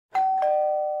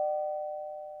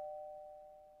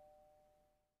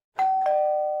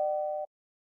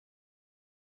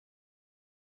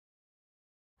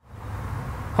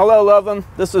Hello Loveland,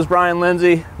 this is Brian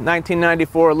Lindsay,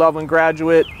 1994 Loveland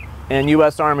graduate and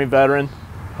U.S. Army veteran.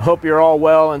 I hope you're all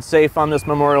well and safe on this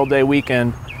Memorial Day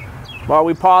weekend. While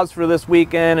we pause for this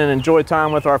weekend and enjoy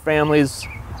time with our families,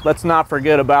 let's not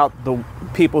forget about the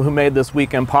people who made this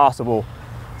weekend possible.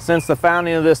 Since the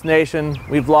founding of this nation,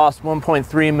 we've lost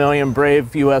 1.3 million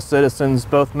brave U.S. citizens,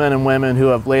 both men and women, who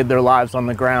have laid their lives on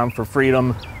the ground for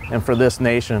freedom and for this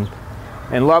nation.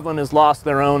 And Loveland has lost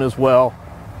their own as well.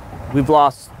 We've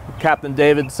lost Captain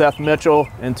David Seth Mitchell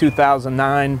in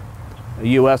 2009, a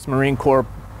U.S. Marine Corps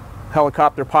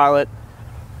helicopter pilot.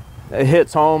 It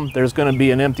hits home. There's going to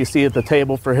be an empty seat at the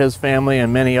table for his family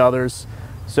and many others.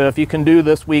 So if you can do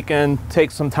this weekend,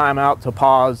 take some time out to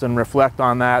pause and reflect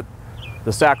on that,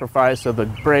 the sacrifice of the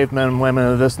brave men and women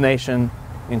of this nation,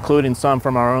 including some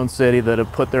from our own city that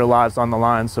have put their lives on the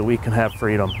line so we can have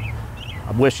freedom.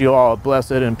 I wish you all a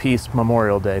blessed and peace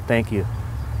Memorial Day. Thank you.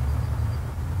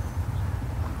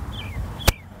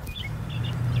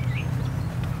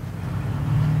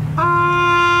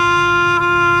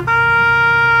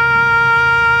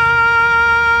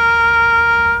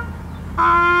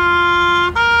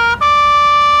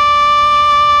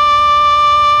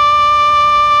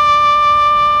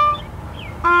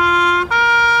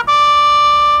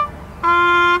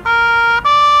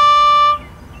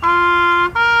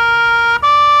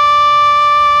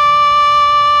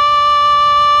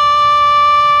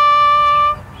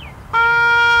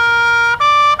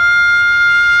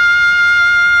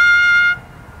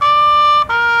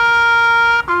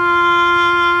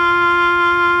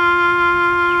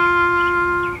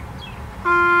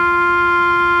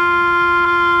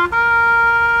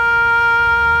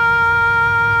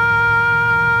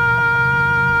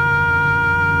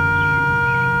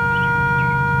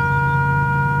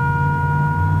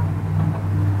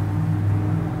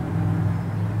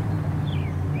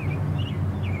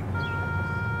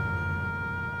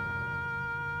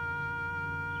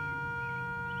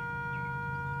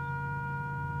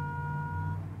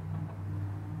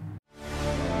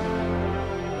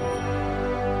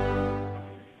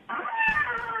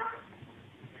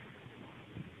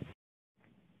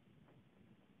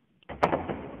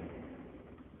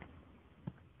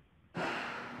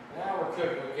 Now we're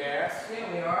cooking with gas. Here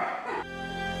we are.